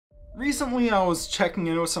Recently I was checking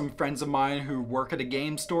in with some friends of mine who work at a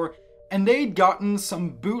game store, and they'd gotten some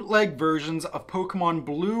bootleg versions of Pokemon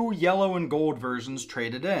Blue, Yellow, and Gold versions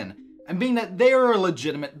traded in. And being that they are a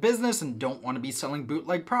legitimate business and don't want to be selling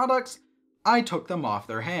bootleg products, I took them off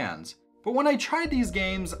their hands. But when I tried these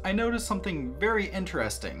games, I noticed something very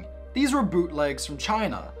interesting. These were bootlegs from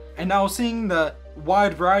China. And now seeing the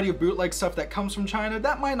wide variety of bootleg stuff that comes from China,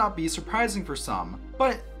 that might not be surprising for some.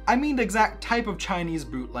 But I mean the exact type of Chinese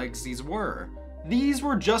bootlegs these were. These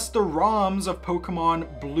were just the ROMs of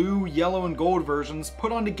Pokemon Blue, Yellow, and Gold versions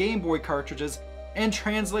put onto Game Boy cartridges and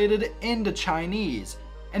translated into Chinese.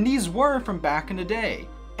 And these were from back in the day.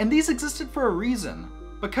 And these existed for a reason.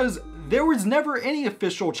 Because there was never any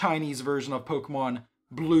official Chinese version of Pokemon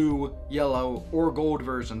Blue, Yellow, or Gold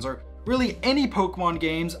versions, or really any Pokemon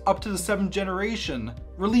games up to the 7th generation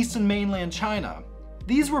released in mainland China.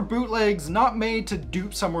 These were bootlegs not made to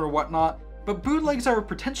dupe someone or whatnot, but bootlegs that were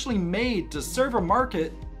potentially made to serve a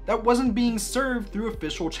market that wasn't being served through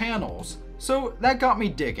official channels. So that got me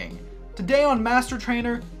digging. Today on Master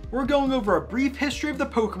Trainer, we're going over a brief history of the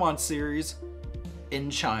Pokemon series in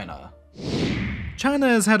China. China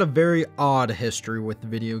has had a very odd history with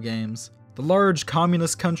video games. The large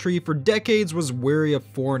communist country for decades was wary of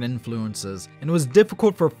foreign influences, and it was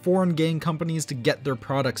difficult for foreign game companies to get their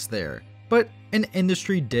products there. But an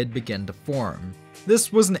industry did begin to form.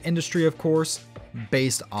 This was an industry, of course,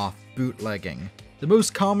 based off bootlegging. The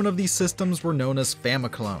most common of these systems were known as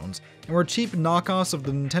Famiclones, and were cheap knockoffs of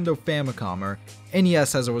the Nintendo Famicom, or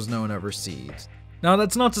NES as it was known overseas. Now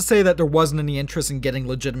that's not to say that there wasn't any interest in getting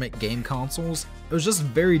legitimate game consoles, it was just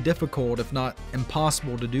very difficult if not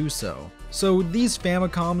impossible to do so. So these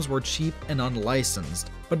Famicoms were cheap and unlicensed,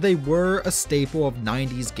 but they were a staple of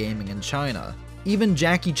 90s gaming in China. Even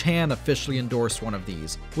Jackie Chan officially endorsed one of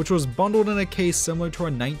these, which was bundled in a case similar to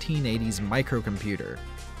a 1980s microcomputer.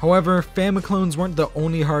 However, Famiclones weren't the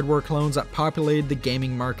only hardware clones that populated the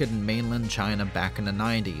gaming market in mainland China back in the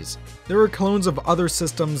 90s. There were clones of other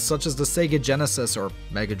systems such as the Sega Genesis, or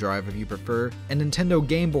Mega Drive if you prefer, and Nintendo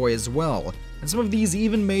Game Boy as well, and some of these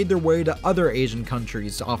even made their way to other Asian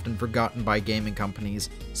countries often forgotten by gaming companies,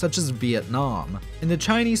 such as Vietnam. In the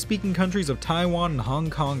Chinese-speaking countries of Taiwan and Hong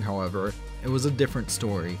Kong, however, it was a different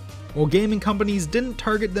story. While gaming companies didn't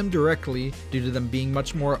target them directly, due to them being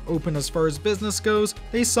much more open as far as business goes,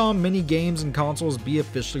 they saw many games and consoles be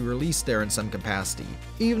officially released there in some capacity,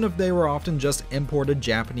 even if they were often just imported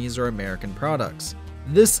Japanese or American products.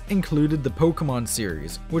 This included the Pokemon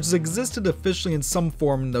series, which has existed officially in some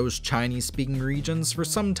form in those Chinese-speaking regions for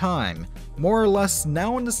some time, more or less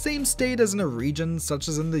now in the same state as in a region such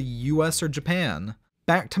as in the US or Japan.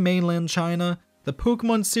 Back to mainland China, the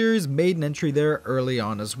Pokemon series made an entry there early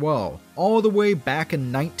on as well, all the way back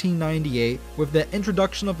in 1998 with the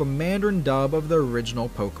introduction of a Mandarin dub of the original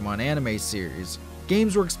Pokemon anime series.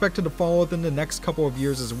 Games were expected to follow within the next couple of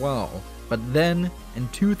years as well, but then, in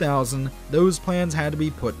 2000, those plans had to be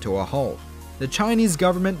put to a halt. The Chinese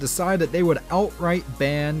government decided that they would outright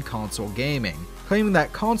ban console gaming, claiming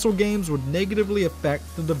that console games would negatively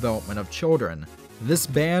affect the development of children. This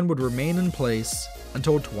ban would remain in place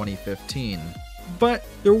until 2015. But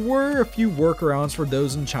there were a few workarounds for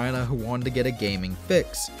those in China who wanted to get a gaming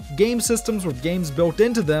fix. Game systems with games built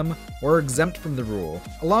into them were exempt from the rule,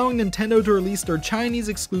 allowing Nintendo to release their Chinese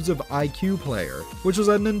exclusive IQ player, which was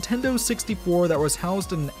a Nintendo 64 that was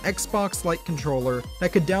housed in an Xbox-like controller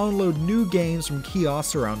that could download new games from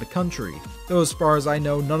kiosks around the country, though as far as I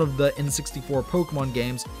know none of the N64 Pokemon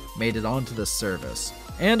games made it onto this service.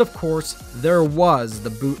 And of course, there was the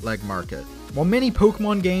bootleg market. While many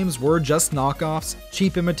Pokemon games were just knockoffs,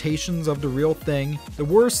 cheap imitations of the real thing, there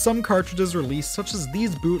were some cartridges released such as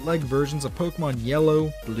these bootleg versions of Pokemon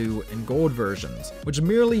Yellow, Blue, and Gold versions, which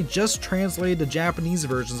merely just translated the Japanese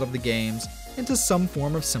versions of the games into some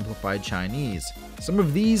form of simplified Chinese. Some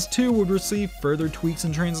of these too would receive further tweaks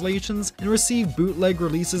and translations and receive bootleg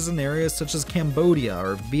releases in areas such as Cambodia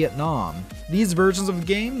or Vietnam. These versions of the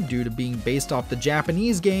game, due to being based off the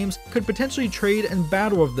Japanese games, could potentially trade and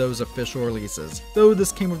battle with those official releases, though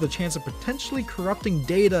this came with the chance of potentially corrupting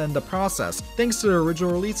data in the process, thanks to the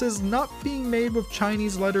original releases not being made with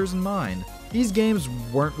Chinese letters in mind. These games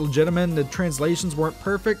weren't legitimate and the translations weren't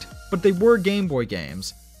perfect, but they were Game Boy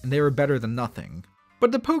games, and they were better than nothing.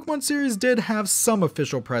 But the Pokemon series did have some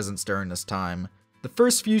official presence during this time. The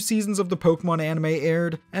first few seasons of the Pokemon anime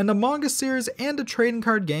aired, and a manga series and a trading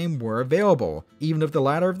card game were available, even if the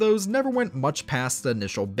latter of those never went much past the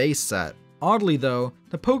initial base set. Oddly though,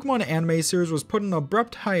 the Pokemon anime series was put on an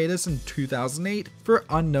abrupt hiatus in 2008 for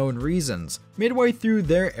unknown reasons, midway through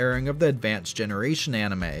their airing of the Advanced Generation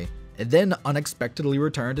anime. It then unexpectedly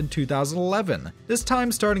returned in 2011, this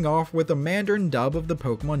time starting off with a Mandarin dub of the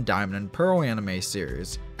Pokemon Diamond and Pearl anime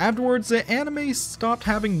series. Afterwards, the anime stopped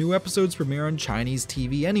having new episodes premiere on Chinese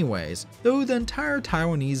TV anyways, though the entire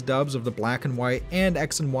Taiwanese dubs of the Black and White and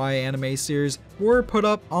X and Y anime series were put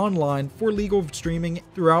up online for legal streaming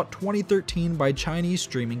throughout 2013 by Chinese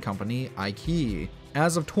streaming company iQIYI.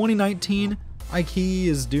 As of 2019, iQIYI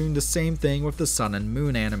is doing the same thing with the Sun and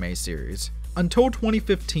Moon anime series. Until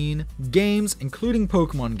 2015, games, including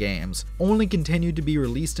Pokemon games, only continued to be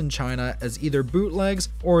released in China as either bootlegs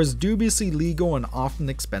or as dubiously legal and often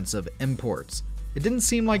expensive imports. It didn't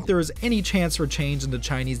seem like there was any chance for change in the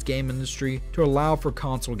Chinese game industry to allow for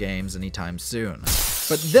console games anytime soon.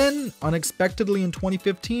 But then, unexpectedly in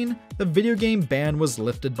 2015, the video game ban was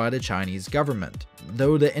lifted by the Chinese government.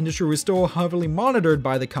 Though the industry was still heavily monitored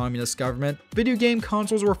by the communist government, video game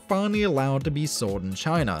consoles were finally allowed to be sold in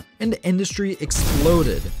China, and the industry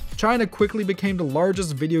exploded. China quickly became the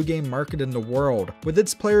largest video game market in the world, with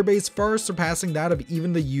its player base far surpassing that of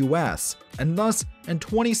even the US. And thus, in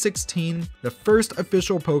 2016, the first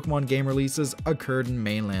official Pokemon game releases occurred in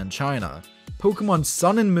mainland China. Pokemon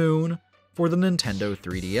Sun and Moon for the Nintendo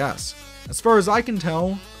 3DS. As far as I can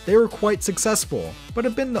tell, they were quite successful, but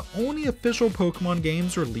have been the only official Pokemon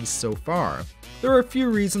games released so far. There are a few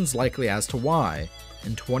reasons likely as to why.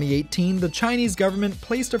 In 2018, the Chinese government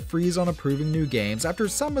placed a freeze on approving new games after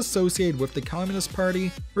some associated with the Communist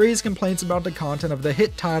Party raised complaints about the content of the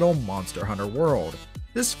hit title Monster Hunter World.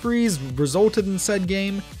 This freeze resulted in said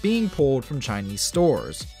game being pulled from Chinese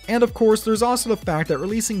stores. And of course, there's also the fact that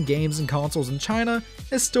releasing games and consoles in China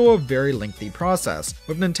is still a very lengthy process,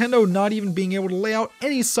 with Nintendo not even being able to lay out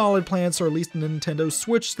any solid plans to release the Nintendo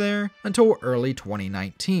Switch there until early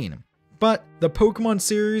 2019. But the Pokemon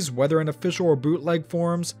series, whether in official or bootleg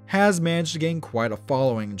forms, has managed to gain quite a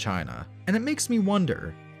following in China. And it makes me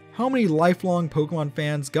wonder, how many lifelong Pokemon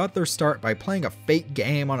fans got their start by playing a fake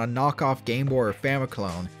game on a knockoff Game Boy or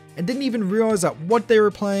Famiclone and didn't even realize that what they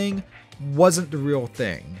were playing wasn't the real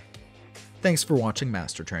thing? Thanks for watching,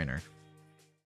 Master Trainer.